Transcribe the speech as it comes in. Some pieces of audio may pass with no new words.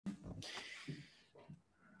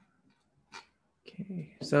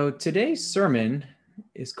So today's sermon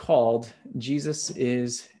is called Jesus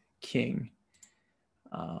is King.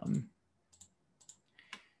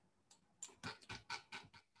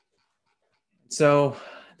 So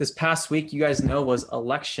this past week, you guys know, was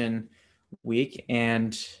election week,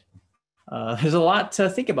 and there's a lot to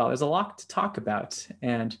think about. There's a lot to talk about.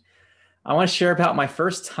 And I want to share about my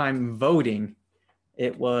first time voting.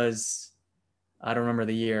 It was, I don't remember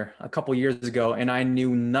the year, a couple years ago, and I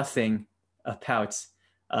knew nothing about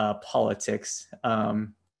politics.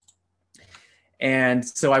 And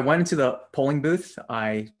so I went into the polling booth.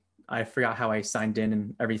 I forgot how I signed in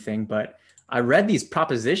and everything, but I read these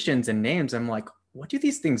propositions and names. I'm like, what do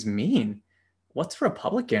these things mean? What's a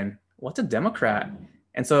Republican? What's a Democrat?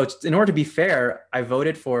 And so in order to be fair, I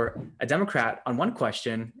voted for a Democrat on one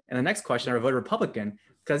question, and the next question I voted Republican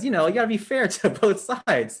because, you got to be fair to both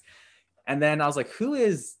sides. And then I was like, who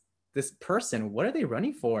is this person? What are they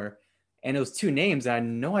running for? And it was two names. I had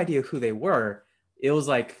no idea who they were. It was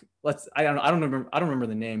like, I don't remember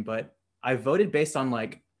the name, but I voted based on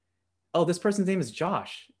like, oh, this person's name is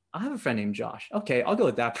Josh. I have a friend named Josh. Okay, I'll go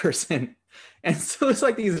with that person. And so it's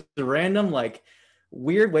like these random, like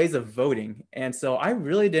weird ways of voting. And so I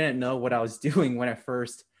really didn't know what I was doing when I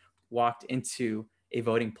first walked into a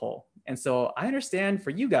voting poll. And so I understand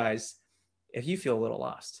for you guys, if you feel a little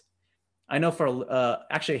lost. I know for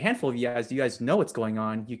actually a handful of you guys know what's going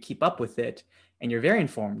on. You keep up with it and you're very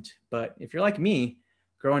informed. But if you're like me,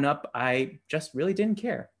 growing up, I just really didn't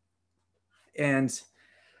care. And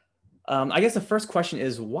I guess the first question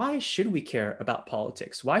is, why should we care about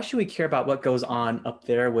politics? Why should we care about what goes on up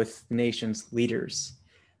there with the nation's leaders?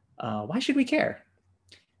 Why should we care?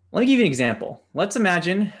 Let me give you an example. Let's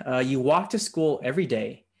imagine you walk to school every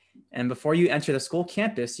day, and before you enter the school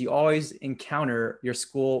campus, you always encounter your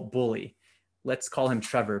school bully. Let's call him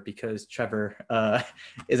Trevor because Trevor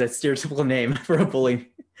is a stereotypical name for a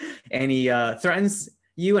bully. And he threatens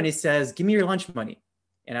you and he says, give me your lunch money.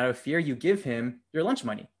 And out of fear, you give him your lunch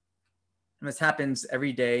money. And this happens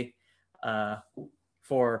every day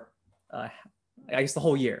for, I guess, the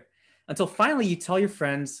whole year. Until finally you tell your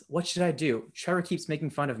friends, what should I do? Trevor keeps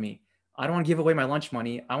making fun of me. I don't want to give away my lunch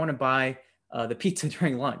money. I want to buy the pizza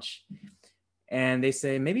during lunch. And they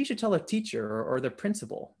say, maybe you should tell the teacher or the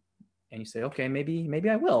principal. And you say, okay, maybe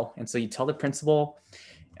I will. And so you tell the principal,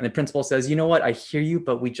 and the principal says, you know what, I hear you,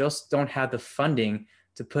 but we just don't have the funding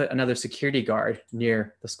to put another security guard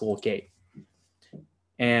near the school gate.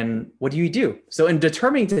 And what do? So in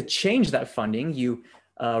determining to change that funding, you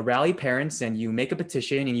rally parents and you make a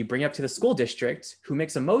petition and you bring it up to the school district, who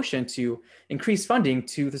makes a motion to increase funding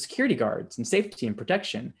to the security guards and safety and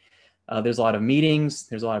protection. There's a lot of meetings,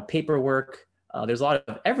 there's a lot of paperwork, there's a lot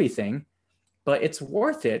of everything. But it's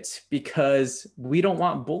worth it because we don't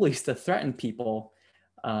want bullies to threaten people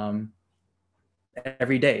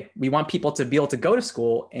every day. We want people to be able to go to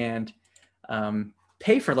school and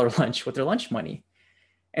pay for their lunch with their lunch money.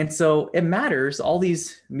 And so it matters, all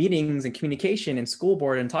these meetings and communication and school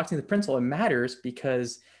board and talking to the principal, it matters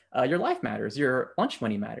because your life matters, your lunch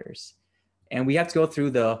money matters. And we have to go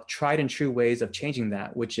through the tried and true ways of changing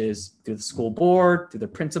that, which is through the school board, through the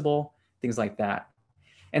principal, things like that.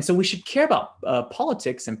 And so we should care about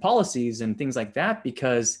politics and policies and things like that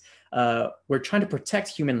because we're trying to protect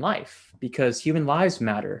human life, because human lives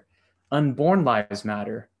matter. Unborn lives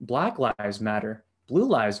matter. Black lives matter. Blue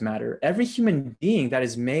lives matter. Every human being that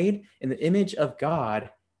is made in the image of God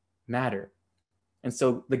matter. And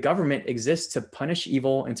so the government exists to punish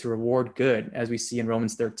evil and to reward good, as we see in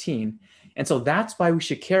Romans 13. And so that's why we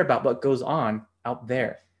should care about what goes on out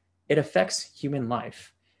there. It affects human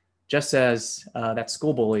life, just as that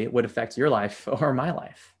school bully would affect your life or my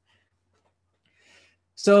life.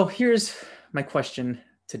 So here's my question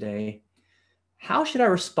today. How should I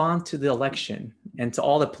respond to the election and to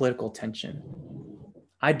all the political tension?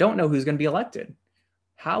 I don't know who's going to be elected.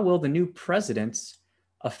 How will the new presidents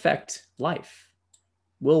affect life?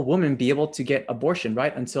 Will women be able to get abortion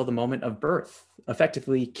right until the moment of birth,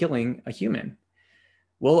 effectively killing a human?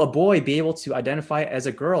 Will a boy be able to identify as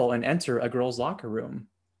a girl and enter a girl's locker room?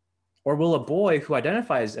 Or will a boy who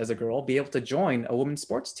identifies as a girl be able to join a women's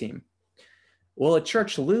sports team? Will a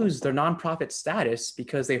church lose their nonprofit status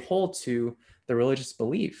because they hold to the religious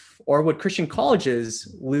belief? Or would Christian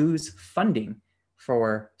colleges lose funding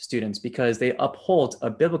for students because they uphold a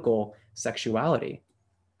biblical sexuality?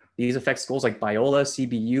 These affect schools like Biola,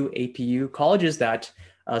 CBU, APU, colleges that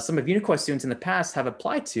some of Unicoi students in the past have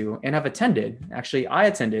applied to and have attended. Actually, I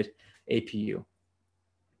attended APU.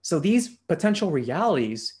 So these potential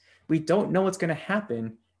realities, we don't know what's going to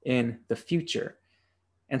happen in the future.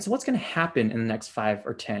 And so what's going to happen in the next 5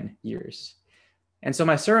 or 10 years? And so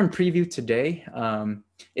my sermon preview today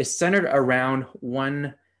is centered around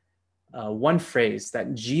one phrase,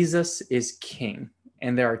 that Jesus is King.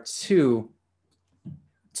 And there are two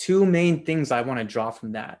main things I want to draw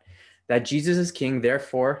from that Jesus is King,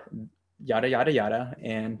 therefore yada, yada, yada,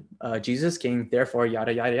 and Jesus is King, therefore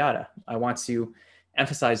yada, yada, yada. I want to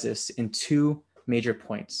emphasize this in two major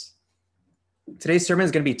points. Today's sermon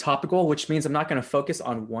is going to be topical, which means I'm not going to focus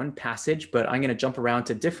on one passage, but I'm going to jump around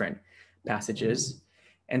to different passages.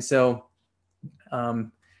 And so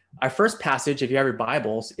our first passage, if you have your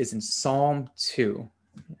Bibles, is in Psalm 2.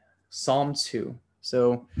 Psalm 2.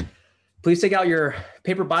 So please take out your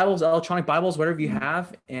paper Bibles, electronic Bibles, whatever you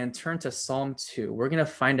have, and turn to Psalm 2. We're going to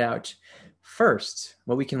find out first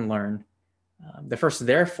what we can learn. The first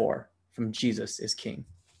therefore from Jesus is King.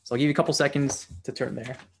 So I'll give you a couple seconds to turn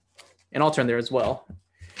there. And I'll turn there as well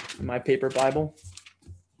in my paper Bible.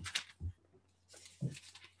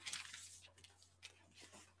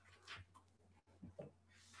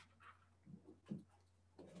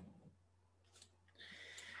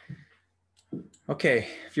 Okay,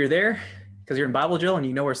 if you're there, because you're in Bible drill and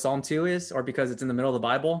you know where Psalm 2 is, or because it's in the middle of the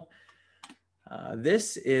Bible,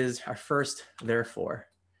 this is our first therefore.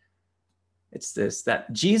 It's this,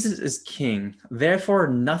 that Jesus is King, therefore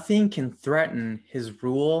nothing can threaten his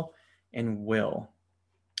rule and will.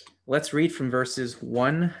 Let's read from verses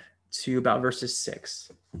 1 to about verses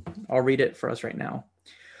 6. I'll read it for us right now.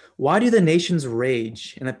 Why do the nations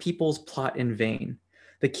rage and the peoples plot in vain?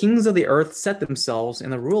 The kings of the earth set themselves,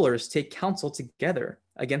 and the rulers take counsel together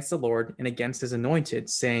against the Lord and against his anointed,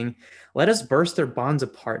 saying, let us burst their bonds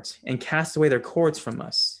apart and cast away their cords from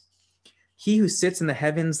us. He who sits in the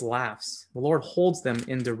heavens laughs. The Lord holds them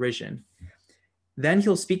in derision. Then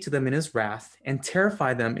he'll speak to them in his wrath and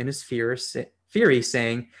terrify them in his fury,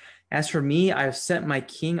 saying, as for me, I have set my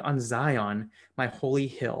king on Zion, my holy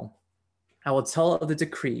hill. I will tell of the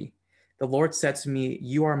decree. The Lord said to me,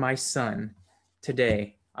 you are my son.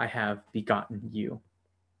 Today I have begotten you.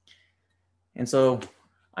 And so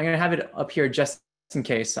I'm going to have it up here just in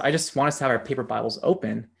case. I just want us to have our paper Bibles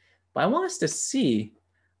open, but I want us to see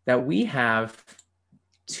that we have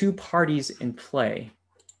two parties in play.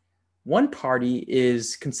 One party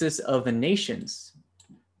consists of the nations.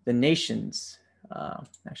 The nations.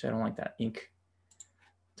 Actually, I don't like that ink.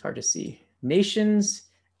 It's hard to see. Nations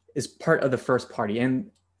is part of the first party, and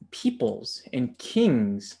peoples and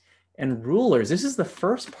kings and rulers. This is the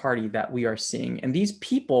first party that we are seeing, and these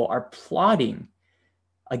people are plotting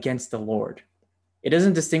against the Lord. It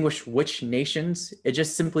doesn't distinguish which nations. It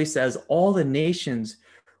just simply says all the nations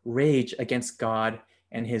rage against God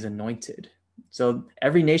and his anointed. So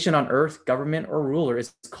every nation on earth, government or ruler,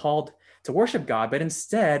 is called to worship God, but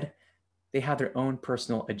instead they have their own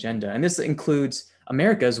personal agenda. And this includes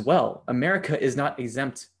America as well. America is not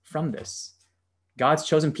exempt from this. God's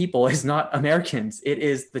chosen people is not Americans. It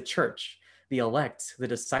is the church, the elect, the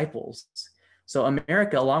disciples. So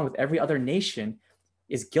America, along with every other nation,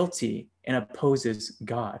 is guilty and opposes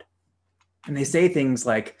God. And they say things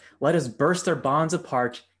like, let us burst their bonds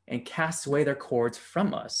apart and cast away their cords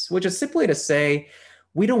from us, which is simply to say,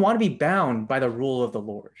 we don't want to be bound by the rule of the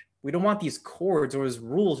Lord. We don't want these cords or his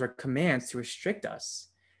rules or commands to restrict us.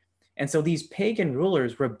 And so these pagan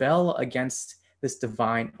rulers rebel against this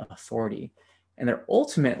divine authority, and they're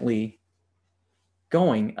ultimately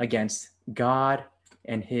going against God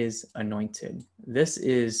and his anointed. This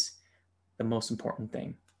is the most important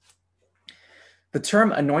thing. The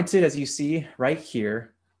term anointed, as you see right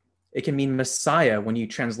here, it can mean Messiah when you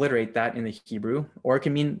transliterate that in the Hebrew, or it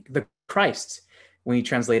can mean the Christ when you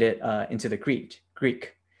translate it into the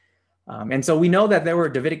Greek. And so we know that there were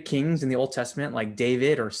Davidic kings in the Old Testament, like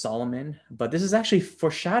David or Solomon, but this is actually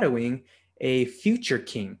foreshadowing a future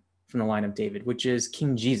king from the line of David, which is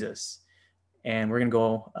King Jesus. And we're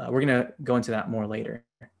gonna go into that more later.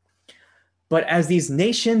 But as these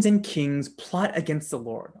nations and kings plot against the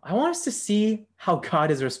Lord, I want us to see how God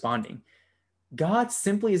is responding. God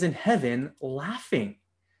simply is in heaven laughing.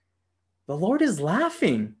 The Lord is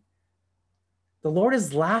laughing. The Lord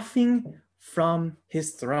is laughing from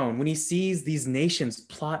his throne when he sees these nations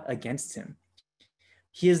plot against him.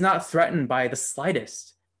 He is not threatened by the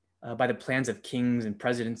slightest by the plans of kings and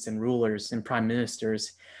presidents and rulers and prime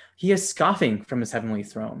ministers. He is scoffing from his heavenly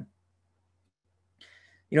throne.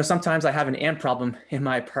 You know, sometimes I have an ant problem in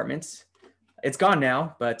my apartment. It's gone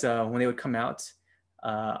now, but when they would come out,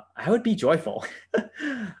 I would be joyful.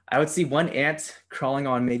 I would see one ant crawling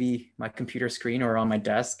on maybe my computer screen or on my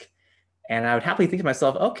desk, and I would happily think to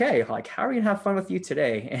myself, okay, like, how are we gonna have fun with you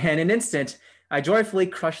today? And in an instant, I joyfully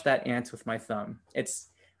crush that ant with my thumb. It's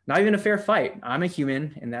not even a fair fight. I'm a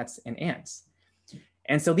human, and that's an ant.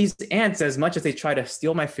 And so these ants, as much as they try to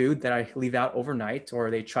steal my food that I leave out overnight, or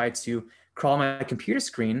they try to crawl on my computer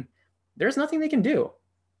screen, there's nothing they can do.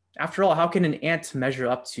 After all, how can an ant measure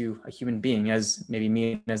up to a human being, as maybe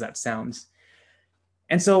mean as that sounds?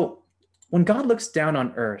 And so when God looks down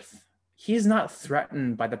on earth, he is not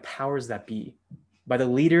threatened by the powers that be, by the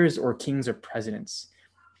leaders or kings or presidents.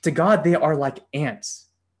 To God, they are like ants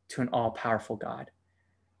to an all-powerful God.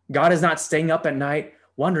 God is not staying up at night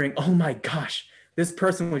wondering, oh my gosh, this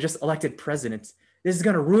person was just elected president. This is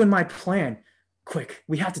going to ruin my plan. Quick,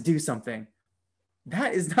 we have to do something.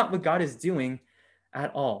 That is not what God is doing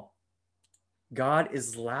at all. God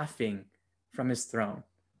is laughing from his throne.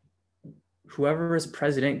 Whoever is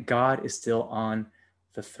president, God is still on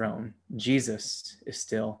the throne. Jesus is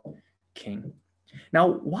still king. Now,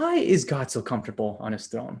 why is God so comfortable on his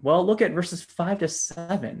throne? Well, look at verses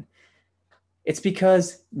 5-7. It's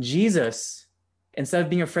because Jesus, instead of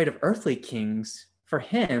being afraid of earthly kings, for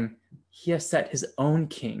him, he has set his own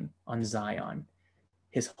king on Zion,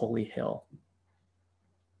 his holy hill.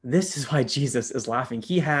 This is why Jesus is laughing.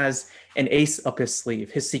 He has an ace up his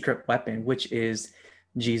sleeve, his secret weapon, which is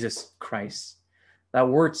Jesus Christ. That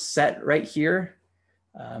word set right here,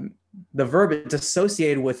 the verb is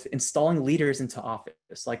associated with installing leaders into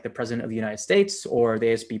office, like the President of the United States or the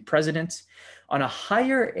ASB president. On a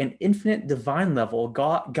higher and infinite divine level,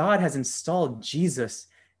 God has installed Jesus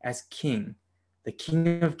as king, the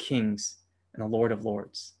King of Kings and the Lord of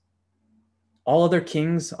Lords. All other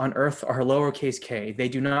kings on earth are lowercase k. They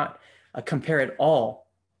do not compare at all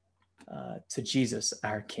to Jesus,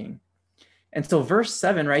 our King. And so verse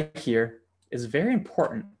 7 right here is very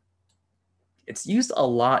important. It's used a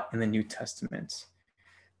lot in the New Testament.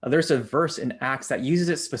 There's a verse in Acts that uses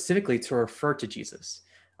it specifically to refer to Jesus.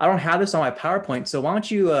 I don't have this on my PowerPoint, so why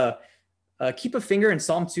don't you keep a finger in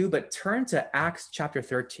Psalm 2, but turn to Acts chapter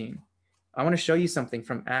 13. I want to show you something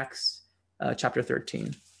from Acts chapter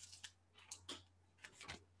 13.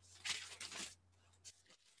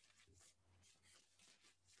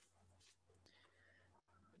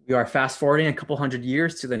 We are fast forwarding a couple hundred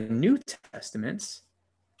years to the New Testament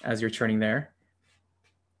as you're turning there.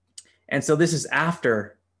 And so this is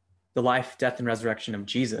after the life, death, and resurrection of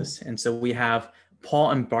Jesus. And so we have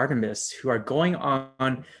Paul and Barnabas who are going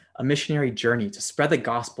on a missionary journey to spread the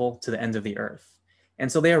gospel to the ends of the earth.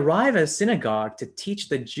 And so they arrive at a synagogue to teach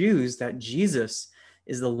the Jews that Jesus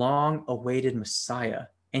is the long-awaited Messiah.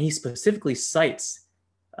 And he specifically cites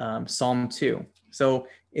Psalm 2. So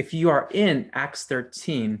if you are in Acts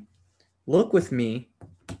 13, look with me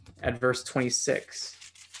at verse 26.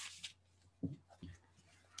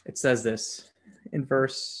 It says this in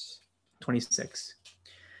verse 26.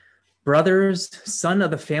 Brothers, son of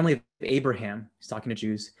the family of Abraham, he's talking to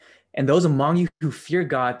Jews, and those among you who fear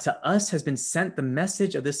God, to us has been sent the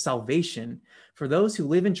message of this salvation for those who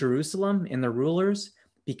live in Jerusalem and the rulers,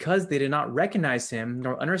 because they did not recognize him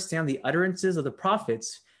nor understand the utterances of the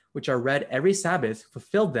prophets, which are read every Sabbath,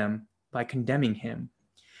 fulfilled them by condemning him.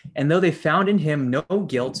 And though they found in him no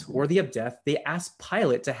guilt worthy of death, they asked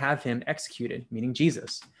Pilate to have him executed, meaning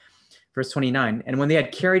Jesus. Verse 29, and when they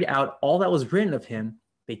had carried out all that was written of him,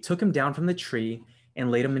 they took him down from the tree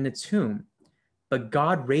and laid him in a tomb. But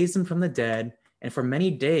God raised him from the dead, and for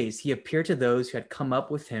many days he appeared to those who had come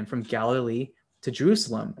up with him from Galilee to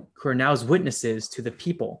Jerusalem, who are now his witnesses to the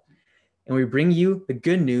people. And we bring you the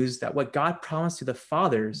good news that what God promised to the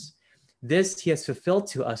fathers, this he has fulfilled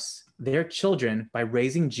to us, their children, by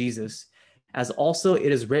raising Jesus, as also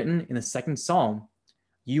it is written in the second Psalm,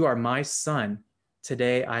 you are my son,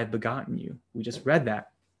 today I have begotten you. We just read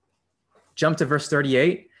that. Jump to verse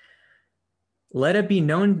 38. Let it be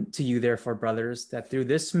known to you, therefore, brothers, that through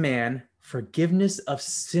this man, forgiveness of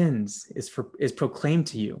sins is proclaimed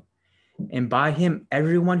to you. And by him,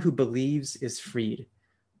 everyone who believes is freed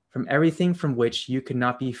from everything from which you could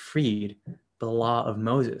not be freed by the law of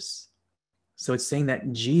Moses. So it's saying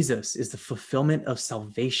that Jesus is the fulfillment of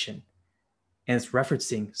salvation. And it's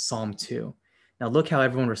referencing Psalm 2. Now look how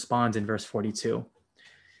everyone responds in verse 42.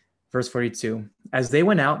 Verse 42, as they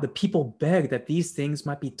went out, the people begged that these things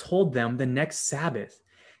might be told them the next Sabbath.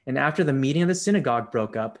 And after the meeting of the synagogue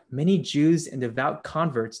broke up, many Jews and devout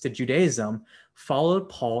converts to Judaism followed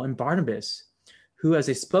Paul and Barnabas, who, as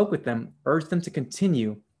they spoke with them, urged them to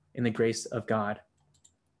continue in the grace of God.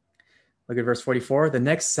 Look at verse 44. The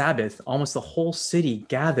next Sabbath, almost the whole city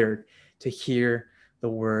gathered to hear the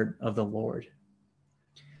word of the Lord.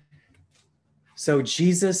 So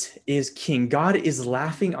Jesus is king. God is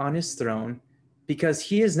laughing on his throne because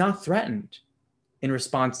he is not threatened in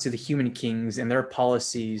response to the human kings and their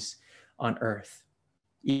policies on earth.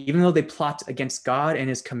 Even though they plot against God and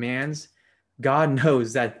his commands, God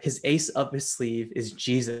knows that his ace up his sleeve is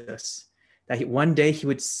Jesus, that one day he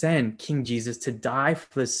would send King Jesus to die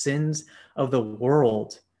for the sins of the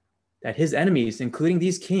world, that his enemies, including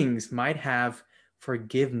these kings, might have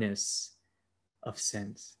forgiveness of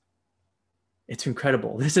sins. It's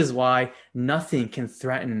incredible. This is why nothing can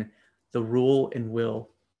threaten the rule and will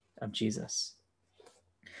of Jesus.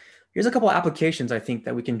 Here's a couple of applications I think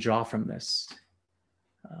that we can draw from this.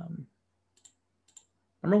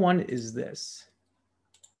 Number one is this: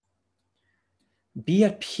 be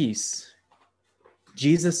at peace.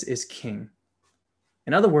 Jesus is king.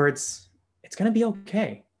 In other words, it's going to be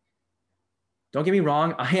okay. Don't get me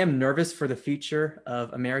wrong, I am nervous for the future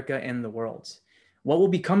of America and the world. What will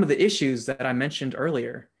become of the issues that I mentioned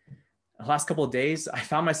earlier? The last couple of days, I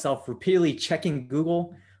found myself repeatedly checking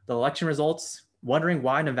Google, the election results, wondering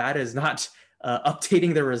why Nevada is not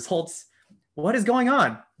updating their results. What is going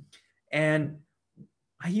on? And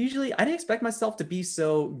I didn't expect myself to be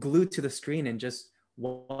so glued to the screen and just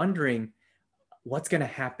wondering what's going to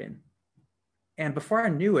happen. And before I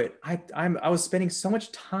knew it, I was spending so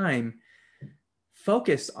much time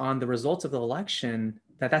focused on the results of the election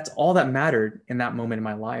that's all that mattered in that moment in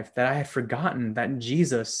my life, that I had forgotten that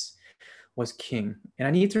Jesus was king. And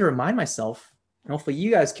I need to remind myself, and hopefully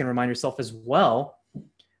you guys can remind yourself as well,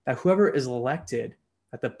 that whoever is elected,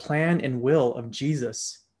 that the plan and will of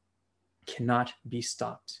Jesus cannot be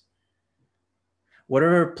stopped.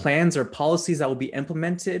 Whatever plans or policies that will be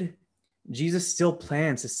implemented, Jesus still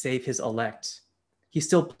plans to save his elect. He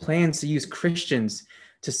still plans to use Christians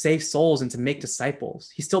to save souls and to make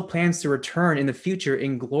disciples. He still plans to return in the future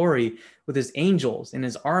in glory with his angels and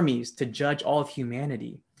his armies to judge all of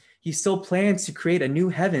humanity. He still plans to create a new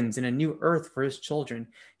heavens and a new earth for his children.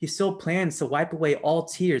 He still plans to wipe away all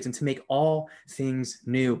tears and to make all things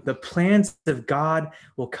new. The plans of God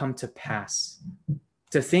will come to pass.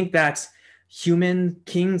 To think that human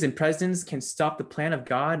kings and presidents can stop the plan of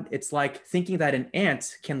God, it's like thinking that an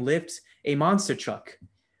ant can lift a monster truck.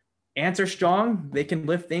 Ants are strong. They can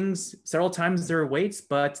lift things several times their weights,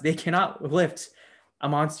 but they cannot lift a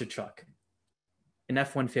monster truck, an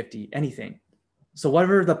F-150, anything. So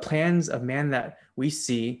whatever the plans of man that we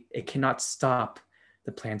see, it cannot stop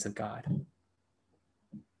the plans of God.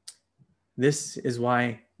 This is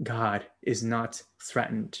why God is not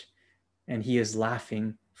threatened and he is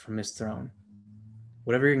laughing from his throne.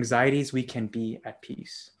 Whatever your anxieties, we can be at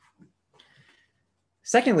peace.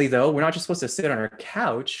 Secondly, though, we're not just supposed to sit on our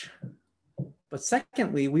couch, but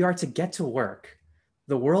secondly, we are to get to work.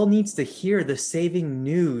 The world needs to hear the saving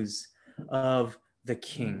news of the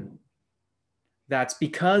King. That's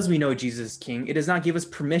because we know Jesus is King. It does not give us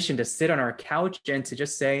permission to sit on our couch and to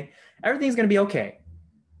just say, everything's going to be okay.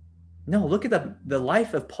 No, look at the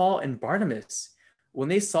life of Paul and Barnabas. When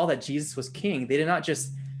they saw that Jesus was King, they did not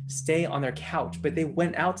just stay on their couch, but they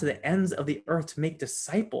went out to the ends of the earth to make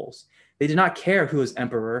disciples. They did not care who was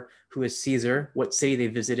emperor, who was Caesar, what city they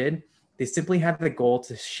visited. They simply had the goal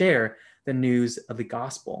to share the news of the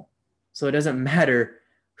gospel. So it doesn't matter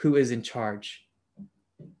who is in charge.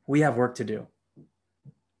 We have work to do.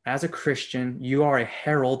 As a Christian, you are a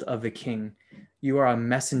herald of the King. You are a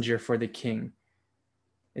messenger for the King.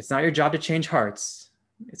 It's not your job to change hearts.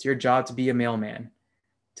 It's your job to be a mailman,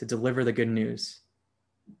 to deliver the good news.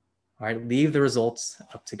 All right, leave the results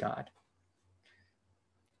up to God.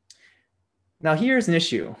 Now, here's an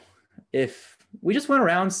issue. If we just went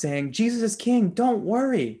around saying, Jesus is King, don't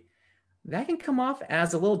worry, that can come off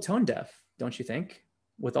as a little tone deaf, don't you think?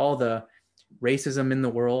 With all the racism in the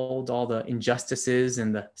world, all the injustices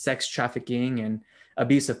and the sex trafficking and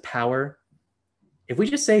abuse of power. If we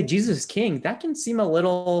just say Jesus is King, that can seem a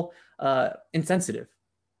little insensitive.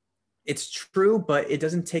 It's true, but it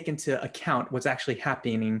doesn't take into account what's actually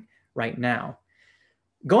happening right now.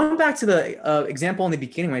 Going back to the example in the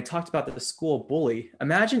beginning when I talked about the school bully,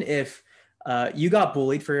 imagine if you got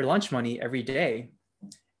bullied for your lunch money every day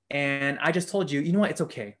and I just told you, you know what, it's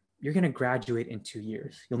okay. You're going to graduate in 2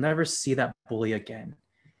 years. You'll never see that bully again.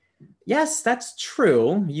 Yes, that's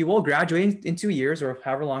true. You will graduate in 2 years or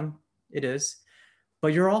however long it is,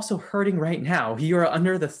 but you're also hurting right now. You are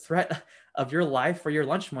under the threat of your life for your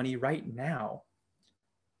lunch money right now.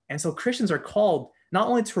 And so Christians are called not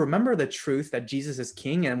only to remember the truth that Jesus is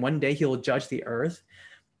King and one day he will judge the earth,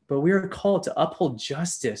 but we are called to uphold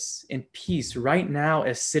justice and peace right now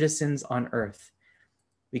as citizens on earth.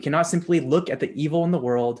 We cannot simply look at the evil in the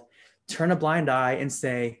world, turn a blind eye and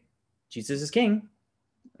say, Jesus is King.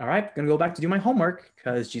 All right, I'm going to go back to do my homework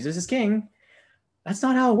because Jesus is King. That's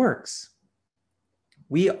not how it works.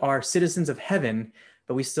 We are citizens of heaven,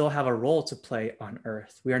 but we still have a role to play on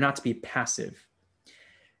earth. We are not to be passive.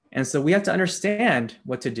 And so we have to understand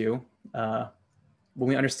what to do when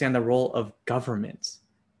we understand the role of government.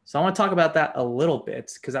 So I want to talk about that a little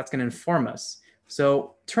bit because that's going to inform us.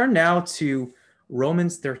 So turn now to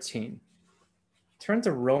Romans 13. Turn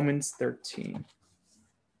to Romans 13.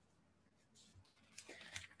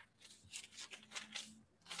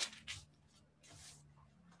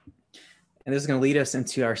 And this is going to lead us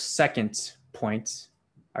into our second point,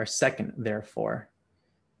 our second therefore.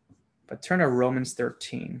 But turn to Romans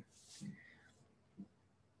 13.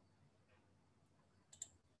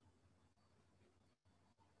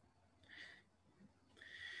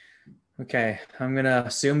 Okay, I'm going to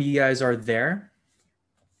assume you guys are there.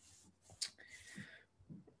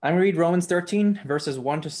 I'm going to read Romans 13, verses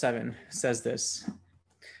 1 to 7. It says this: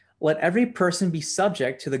 "Let every person be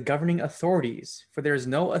subject to the governing authorities, for there is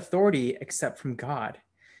no authority except from God,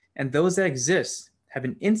 and those that exist have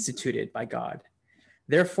been instituted by God.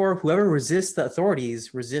 Therefore, whoever resists the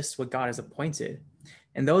authorities resists what God has appointed,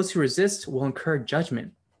 and those who resist will incur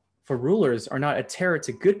judgment. For rulers are not a terror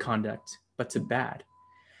to good conduct, but to bad.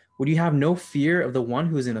 Would you have no fear of the one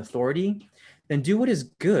who is in authority? Then do what is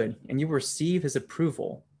good, and you will receive his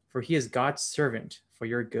approval, for he is God's servant for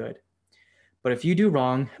your good. But if you do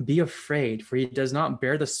wrong, be afraid, for he does not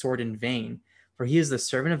bear the sword in vain, for he is the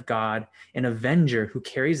servant of God, an avenger who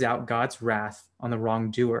carries out God's wrath on the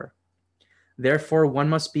wrongdoer. Therefore, one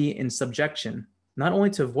must be in subjection, not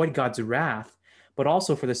only to avoid God's wrath, but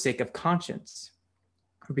also for the sake of conscience.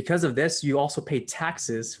 For because of this, you also pay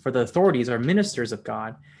taxes, for the authorities are ministers of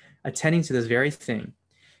God, attending to this very thing.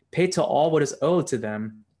 Pay to all what is owed to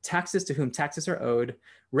them, taxes to whom taxes are owed,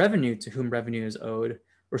 revenue to whom revenue is owed,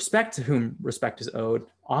 respect to whom respect is owed,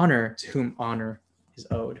 honor to whom honor is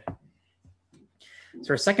owed."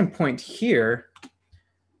 So our second point here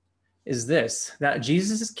is this: that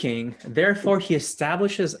Jesus is king, therefore he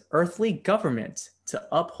establishes earthly government to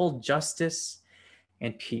uphold justice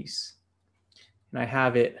and peace. And I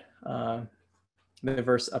have it, the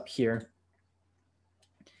verse up here.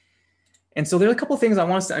 And so there are a couple of things I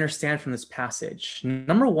want us to understand from this passage.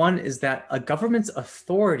 Number one is that a government's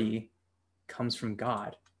authority comes from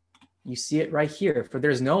God. You see it right here. For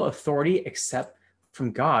there's no authority except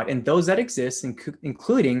from God. And those that exist,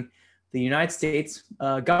 including the United States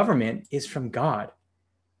government, is from God.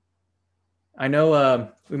 I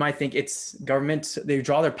know we might think it's government, they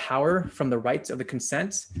draw their power from the rights of the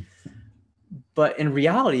consent. But in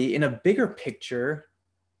reality, in a bigger picture,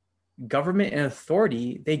 government and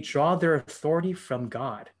authority, they draw their authority from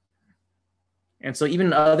God. And so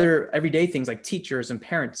even other everyday things like teachers and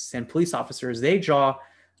parents and police officers, they draw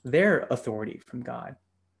their authority from God.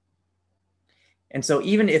 And so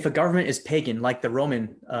even if a government is pagan, like the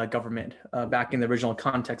Roman government back in the original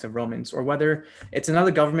context of Romans, or whether it's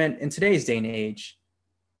another government in today's day and age,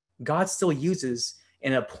 God still uses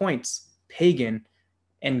and appoints pagan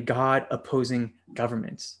and God opposing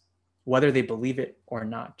governments, whether they believe it or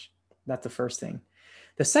not. That's the first thing.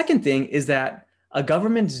 The second thing is that a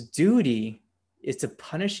government's duty is to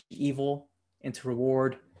punish evil and to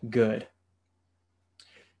reward good.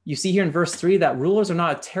 You see here in verse 3 that rulers are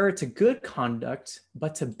not a terror to good conduct,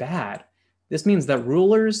 but to bad. This means that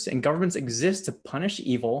rulers and governments exist to punish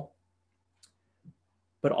evil,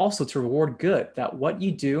 but also to reward good, that what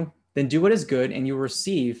you do, then do what is good, and you will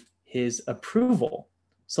receive his approval.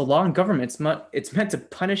 So law and government, it's meant to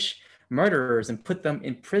punish murderers and put them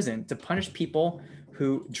in prison, to punish people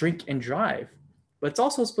who drink and drive. But it's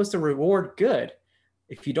also supposed to reward good.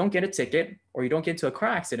 If you don't get a ticket or you don't get into a car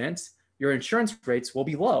accident, your insurance rates will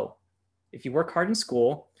be low. If you work hard in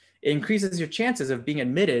school, it increases your chances of being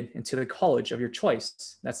admitted into the college of your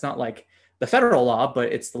choice. That's not like the federal law,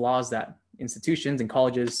 but it's the laws that institutions and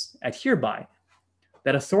colleges adhere by.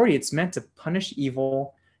 That authority, it's meant to punish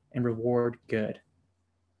evil and reward good.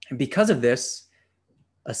 And because of this,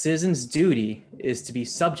 a citizen's duty is to be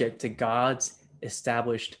subject to God's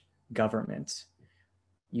established government.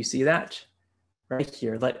 You see that right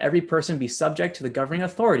here. Let every person be subject to the governing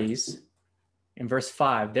authorities. In verse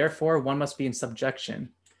 5, therefore, one must be in subjection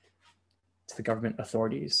to the government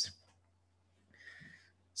authorities.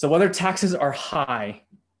 So whether taxes are high,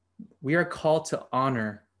 we are called to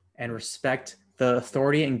honor and respect the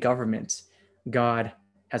authority and government God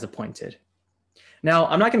has appointed. Now,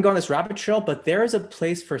 I'm not going to go on this rabbit trail, but there is a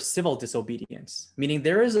place for civil disobedience, meaning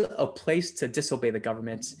there is a place to disobey the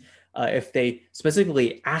government if they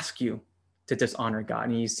specifically ask you to dishonor God.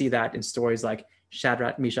 And you see that in stories like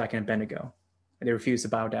Shadrach, Meshach, and Abednego. And they refuse to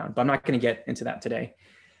bow down. But I'm not going to get into that today.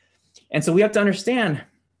 And so we have to understand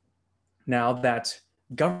now that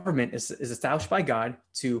government is established by God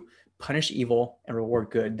to punish evil and reward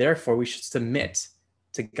good. Therefore, we should submit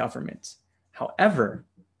to government. However,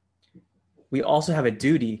 we also have a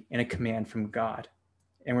duty and a command from God.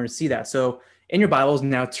 And we're going to see that. So in your Bibles,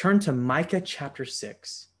 now turn to Micah chapter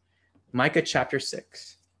 6. Micah chapter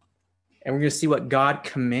 6. And we're going to see what God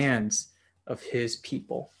commands of his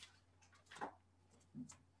people.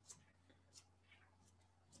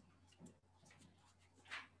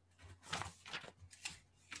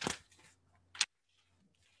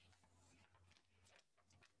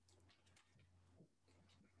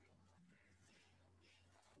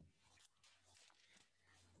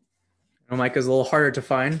 Micah is a little harder to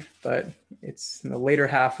find, but it's in the later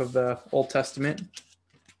half of the Old Testament.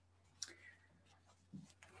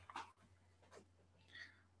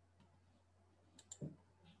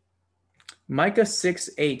 Micah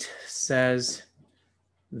 6:8 says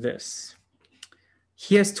this: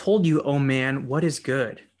 He has told you, O man, what is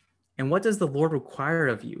good, and what does the Lord require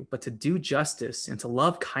of you, but to do justice and to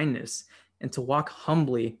love kindness and to walk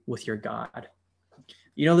humbly with your God.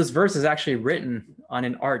 You know, this verse is actually written on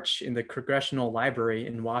an arch in the Congressional Library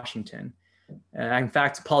in Washington. In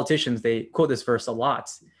fact, politicians, they quote this verse a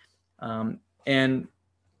lot. And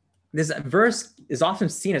this verse is often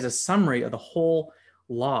seen as a summary of the whole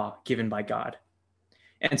law given by God.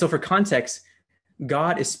 And so for context,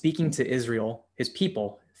 God is speaking to Israel, his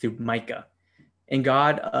people, through Micah. And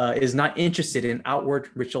God is not interested in outward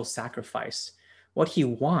ritual sacrifice. What he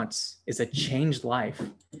wants is a changed life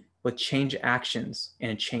with changed actions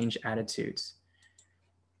and changed attitudes.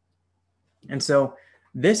 And so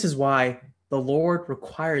this is why the Lord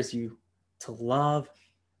requires you to love,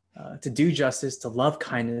 to do justice, to love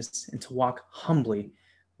kindness, and to walk humbly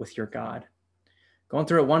with your God. Going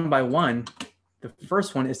through it one by one, the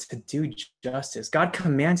first one is to do justice. God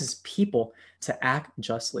commands his people to act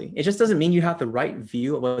justly. It just doesn't mean you have the right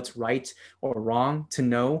view of what's right or wrong, to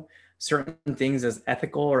know certain things as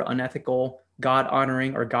ethical or unethical, God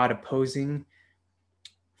honoring or God opposing.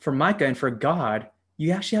 For Micah and for God,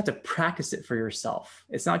 you actually have to practice it for yourself.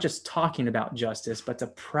 It's not just talking about justice, but to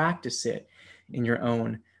practice it in your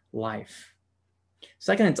own life.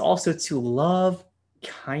 Second, it's also to love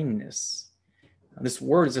kindness. This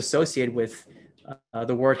word is associated with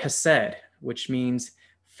the word hesed, which means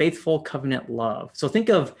faithful covenant love. So think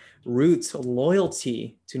of Ruth's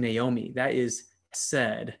loyalty to Naomi. That is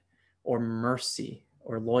hesed, or mercy,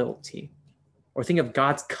 or loyalty. Or think of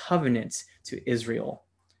God's covenant to Israel.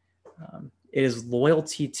 It is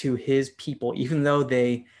loyalty to his people, even though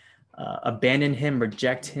they abandon him,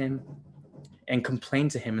 reject him, and complain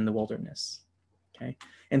to him in the wilderness. Okay.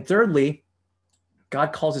 And thirdly,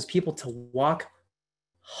 God calls his people to walk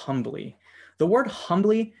humbly. The word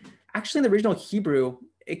humbly, actually in the original Hebrew,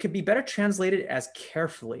 it could be better translated as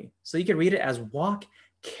carefully. So you could read it as walk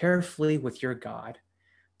carefully with your God.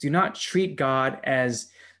 Do not treat God as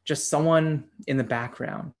just someone in the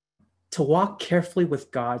background. To walk carefully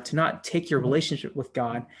with God, to not take your relationship with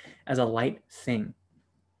God as a light thing.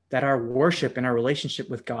 That our worship and our relationship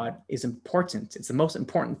with God is important. It's the most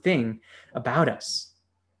important thing about us.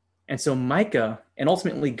 And so Micah, and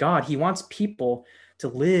ultimately God, he wants people to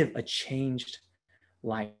live a changed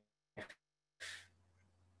life.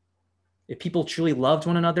 If people truly loved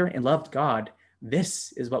one another and loved God,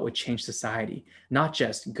 this is what would change society, not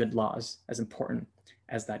just good laws, as important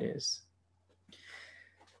as that is.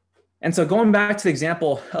 And so going back to the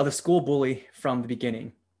example of the school bully from the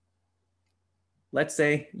beginning, let's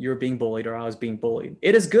say you're being bullied or I was being bullied.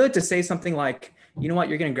 It is good to say something like, you know what,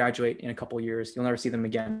 you're going to graduate in a couple of years. You'll never see them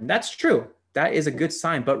again. That's true. That is a good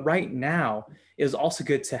sign. But right now, it is also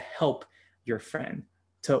good to help your friend,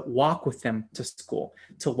 to walk with them to school,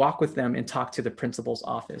 to walk with them and talk to the principal's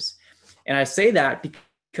office. And I say that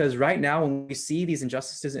because right now, when we see these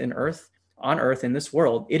injustices on earth in this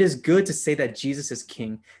world, it is good to say that Jesus is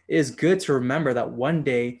king. It is good to remember that one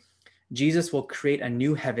day Jesus will create a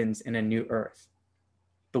new heavens and a new earth.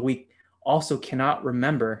 But we also cannot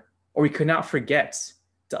remember, or we could not forget,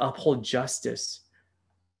 to uphold justice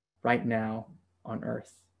right now on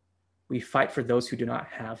earth. We fight for those who do not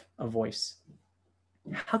have a voice.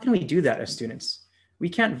 How can we do that as students? We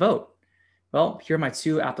can't vote. Well, here are my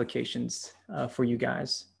two applications for you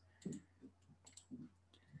guys.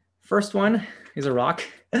 First one is a rock.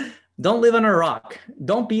 Don't live on a rock.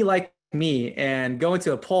 Don't be like me and go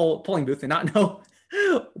into a polling booth and not know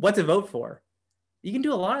what to vote for. You can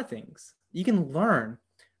do a lot of things. You can learn,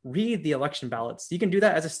 read the election ballots. You can do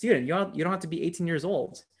that as a student. You don't have to be 18 years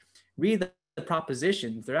old. Read the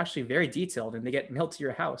propositions. They're actually very detailed and they get mailed to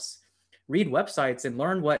your house. Read websites and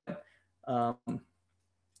learn what a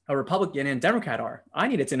Republican and Democrat are. I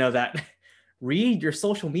needed to know that. Read your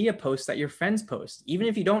social media posts that your friends post. Even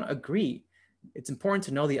if you don't agree, it's important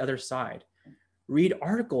to know the other side. read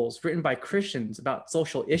articles written by Christians about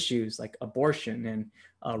social issues like abortion and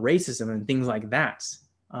racism and things like that.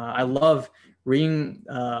 I love reading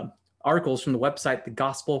articles from the website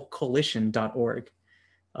thegospelcoalition.org.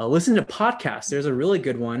 Listen to podcasts. There's a really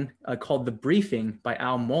good one called The Briefing by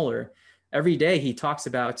Al Mohler. Every day he talks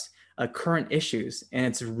about current issues, and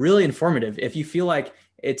it's really informative. If you feel like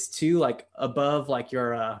it's too like above like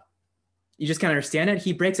your you just can't understand it,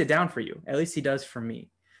 he breaks it down for you. At least he does for me.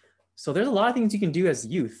 So there's a lot of things you can do as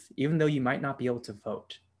youth, even though you might not be able to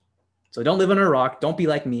vote. So don't live under a rock. Don't be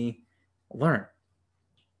like me. Learn.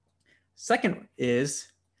 Second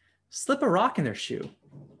is slip a rock in their shoe.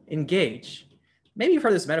 Engage. Maybe you've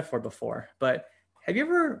heard this metaphor before, but have you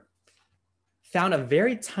ever found a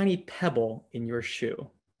very tiny pebble in your shoe?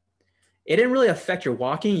 It didn't really affect your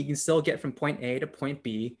walking. You can still get from point A to point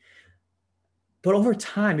B. But over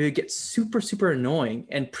time, it would get super, super annoying.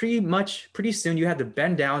 And pretty soon you had to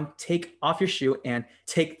bend down, take off your shoe, and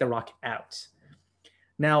take the rock out.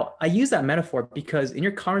 Now, I use that metaphor because in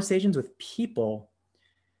your conversations with people,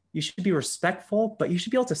 you should be respectful, but you should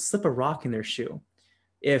be able to slip a rock in their shoe.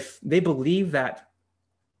 If they believe that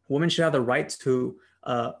women should have the right to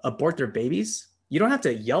abort their babies, you don't have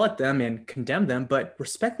to yell at them and condemn them, but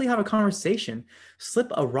respectfully have a conversation.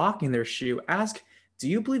 Slip a rock in their shoe. Ask, do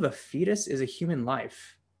you believe a fetus is a human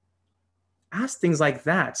life? Ask things like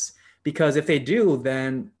that, because if they do,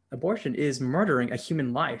 then abortion is murdering a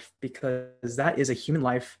human life, because that is a human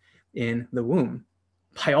life in the womb.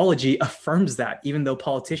 Biology affirms that, even though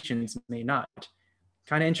politicians may not.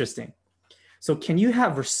 Kind of interesting. So can you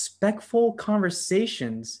have respectful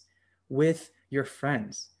conversations with your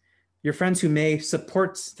friends who may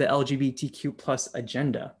support the LGBTQ plus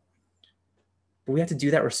agenda? But we have to do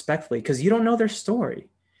that respectfully because you don't know their story.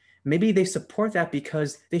 Maybe they support that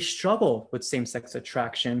because they struggle with same-sex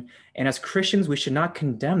attraction. And as Christians, we should not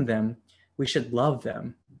condemn them. We should love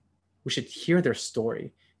them. We should hear their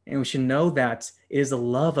story. And we should know that it is the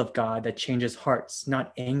love of God that changes hearts,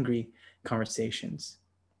 not angry conversations.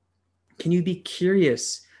 Can you be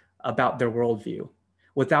curious about their worldview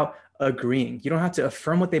without agreeing? You don't have to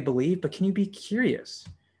affirm what they believe, but can you be curious?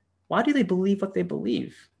 Why do they believe what they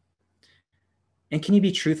believe? And can you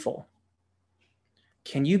be truthful?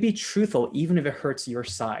 Can you be truthful even if it hurts your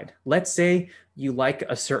side? Let's say you like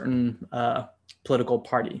a certain political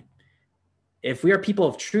party. If we are people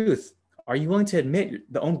of truth, are you willing to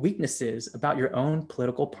admit the own weaknesses about your own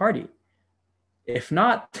political party? If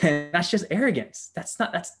not, then that's just arrogance. That's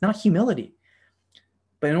not humility.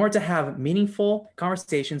 But in order to have meaningful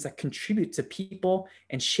conversations that contribute to people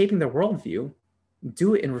and shaping their worldview,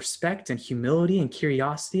 do it in respect and humility and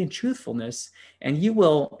curiosity and truthfulness, and you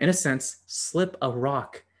will, in a sense, slip a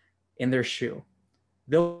rock in their shoe.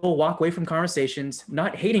 They'll walk away from conversations,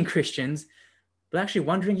 not hating Christians, but actually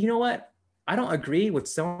wondering, you know what? I don't agree with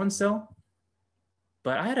so-and-so,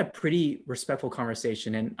 but I had a pretty respectful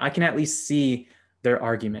conversation and I can at least see their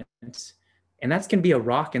arguments. And that's can be a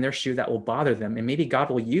rock in their shoe that will bother them. And maybe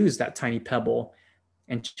God will use that tiny pebble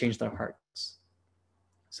and change their hearts.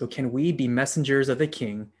 So can we be messengers of the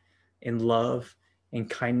King in love and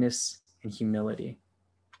kindness and humility?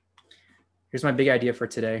 Here's my big idea for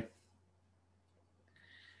today.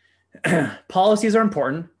 Policies are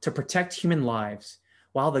important to protect human lives,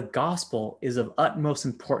 while the gospel is of utmost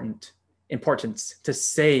importance to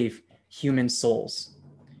save human souls.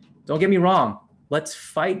 Don't get me wrong. Let's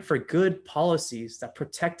fight for good policies that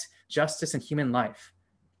protect justice and human life.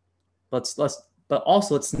 But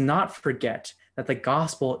also let's not forget that the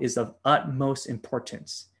gospel is of utmost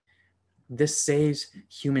importance. This saves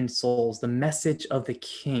human souls. The message of the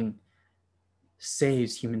King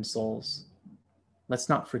saves human souls. Let's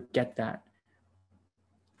not forget that.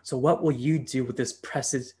 So what will you do with this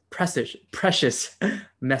precious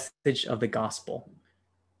message of the gospel?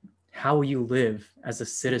 How will you live as a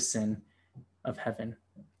citizen of heaven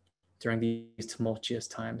during these tumultuous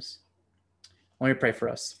times? Let me pray for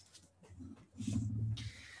us.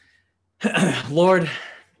 Lord,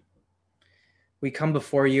 we come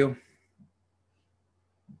before you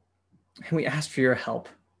and we ask for your help.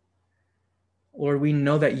 Lord, we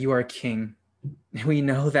know that you are King. And we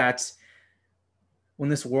know that when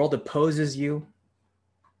this world opposes you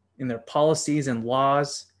in their policies and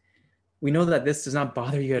laws, we know that this does not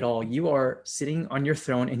bother you at all. You are sitting on your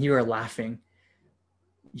throne and you are laughing.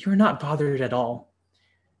 You're not bothered at all.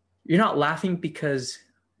 You're not laughing because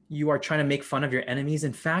you are trying to make fun of your enemies.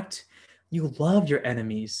 In fact, you love your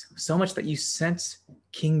enemies so much that you sent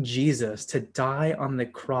King Jesus to die on the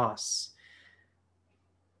cross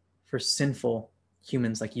for sinful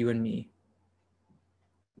humans like you and me.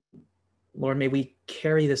 Lord, may we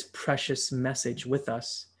carry this precious message with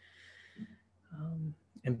us.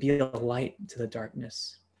 and be a light to the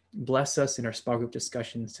darkness. Bless us in our small group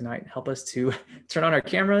discussions tonight. Help us to turn on our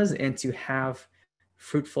cameras and to have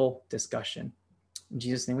fruitful discussion. In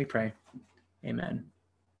Jesus' name we pray. Amen.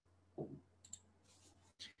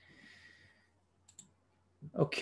 Okay.